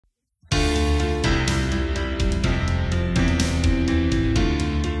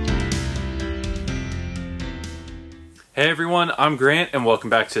Hey everyone, I'm Grant and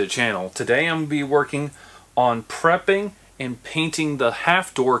welcome back to the channel. Today I'm going to be working on prepping and painting the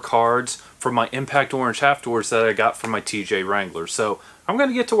half door cards for my Impact Orange half doors that I got from my TJ Wrangler. So I'm going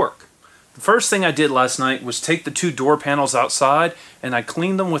to get to work. The first thing I did last night was take the two door panels outside and I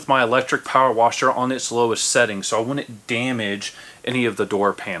cleaned them with my electric power washer on its lowest setting so I wouldn't damage any of the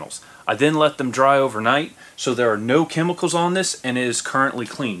door panels. I then let them dry overnight so there are no chemicals on this and it is currently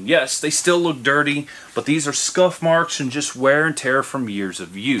clean. Yes, they still look dirty, but these are scuff marks and just wear and tear from years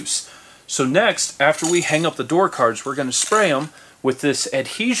of use. So next, after we hang up the door cards, we're going to spray them with this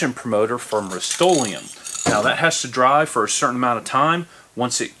adhesion promoter from Rust-Oleum. Now that has to dry for a certain amount of time.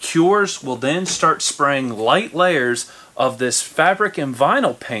 Once it cures, we'll then start spraying light layers of this fabric and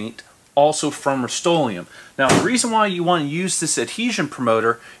vinyl paint, also from Rust-Oleum. Now the reason why you want to use this adhesion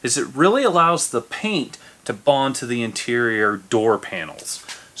promoter is it really allows the paint to bond to the interior door panels.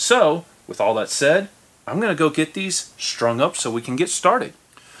 So with all that said, I'm going to go get these strung up so we can get started.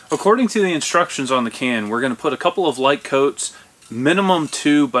 According to the instructions on the can, we're going to put a couple of light coats, minimum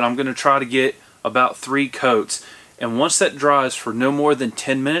 2, but I'm going to try to get about 3 coats. And once that dries for no more than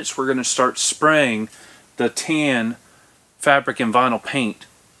 10 minutes, we're going to start spraying the tan fabric and vinyl paint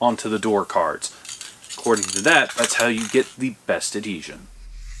onto the door cards. According to that, that's how you get the best adhesion.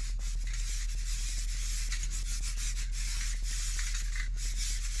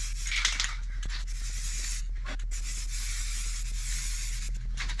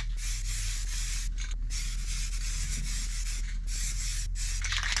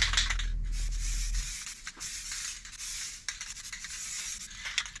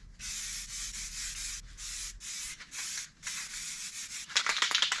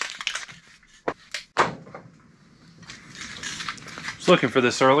 I was looking for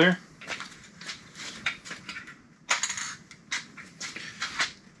this earlier.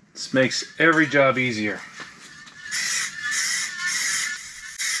 This makes every job easier.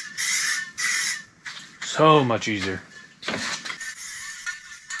 So much easier.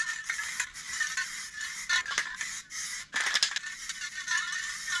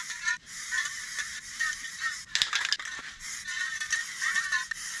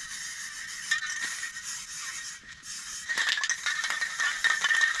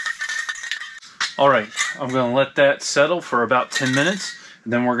 Alright, I'm going to let that settle for about 10 minutes,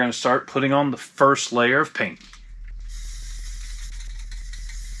 and then we're going to start putting on the first layer of paint.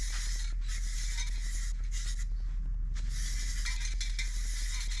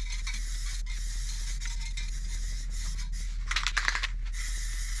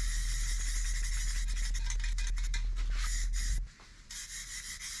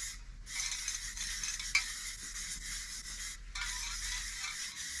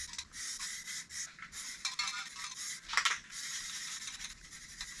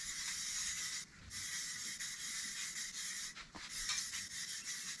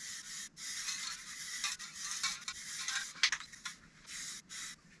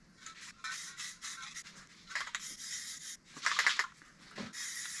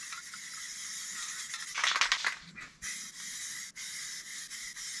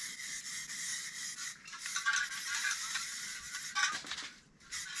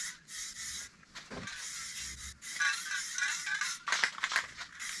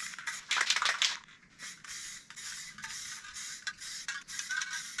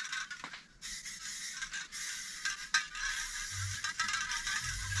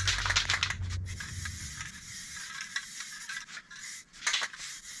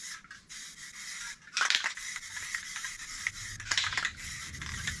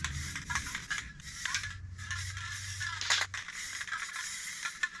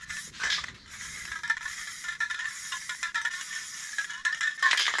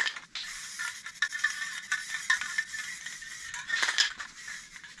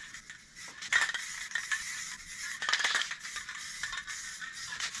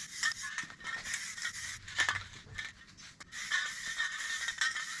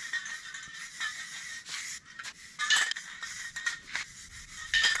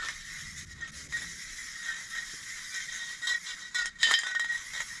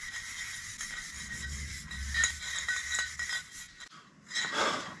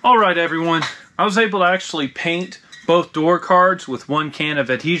 Alright everyone, I was able to actually paint both door cards with 1 can of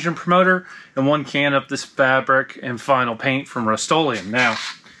adhesion promoter and 1 can of this fabric and vinyl paint from Rust-Oleum. Now,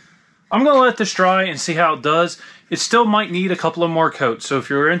 I'm going to let this dry and see how it does. It still might need a couple of more coats, so if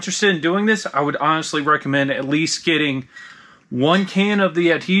you're interested in doing this, I would honestly recommend at least getting 1 can of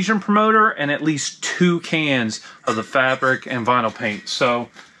the adhesion promoter and at least 2 cans of the fabric and vinyl paint. So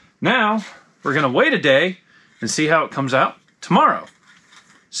now, we're going to wait a day and see how it comes out tomorrow.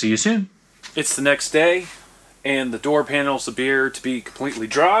 See you soon. It's the next day, and the door panels appear to be completely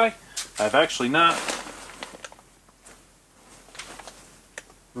dry. I've actually not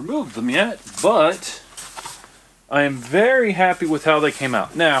removed them yet, but I am very happy with how they came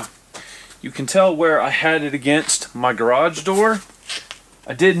out. Now, you can tell where I had it against my garage door.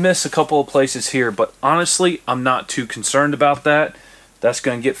 I did miss a couple of places here, but honestly, I'm not too concerned about that. That's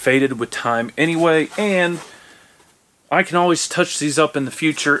going to get faded with time anyway, and I can always touch these up in the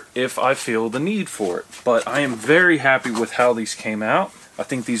future if I feel the need for it. But I am very happy with how these came out. I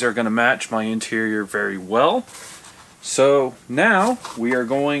think these are going to match my interior very well. So now we are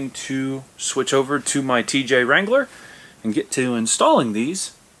going to switch over to my TJ Wrangler and get to installing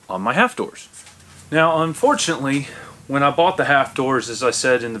these on my half doors. Now, unfortunately, when I bought the half doors, as I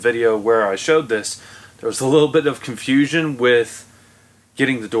said in the video where I showed this, there was a little bit of confusion with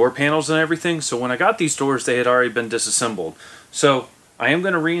getting the door panels and everything. So when I got these doors, they had already been disassembled. So I am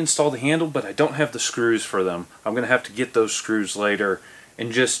going to reinstall the handle, but I don't have the screws for them. I'm going to have to get those screws later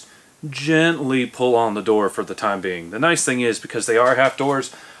and just gently pull on the door for the time being. The nice thing is, because they are half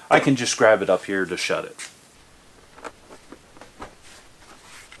doors, I can just grab it up here to shut it.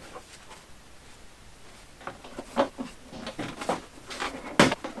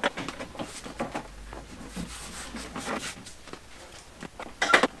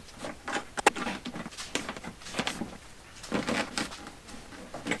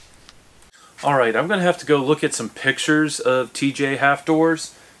 Alright, I'm going to have to go look at some pictures of TJ half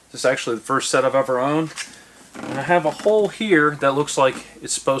doors. This is actually the first set I've ever owned. And I have a hole here that looks like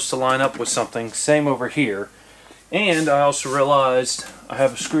it's supposed to line up with something. Same over here. And I also realized I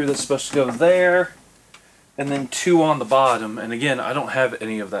have a screw that's supposed to go there, and then two on the bottom. And again, I don't have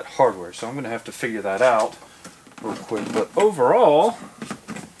any of that hardware, so I'm going to have to figure that out real quick. But overall,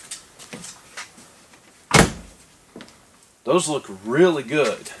 those look really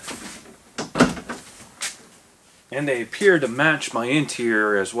good. And they appear to match my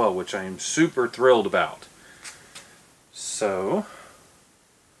interior as well, which I am super thrilled about. So,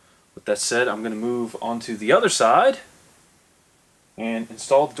 with that said, I'm going to move on to the other side and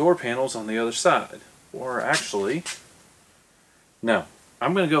install the door panels on the other side. Or actually, no.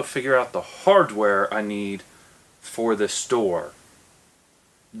 I'm going to go figure out the hardware I need for this door.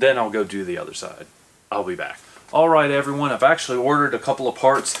 Then I'll go do the other side. I'll be back. Alright everyone, I've actually ordered a couple of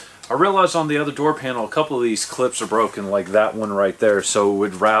parts. I realized on the other door panel a couple of these clips are broken, like that one right there, so it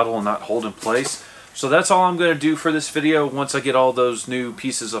would rattle and not hold in place. So that's all I'm going to do for this video. Once I get all those new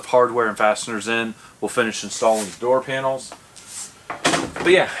pieces of hardware and fasteners in, we'll finish installing the door panels. But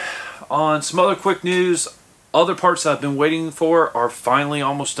yeah, on some other quick news, other parts that I've been waiting for are finally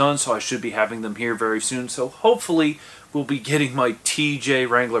almost done, so I should be having them here very soon. So hopefully we'll be getting my TJ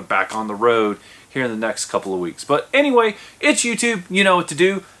Wrangler back on the road here in the next couple of weeks. But anyway, it's YouTube. You know what to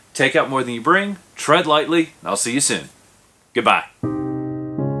do. Take out more than you bring, tread lightly, and I'll see you soon. Goodbye.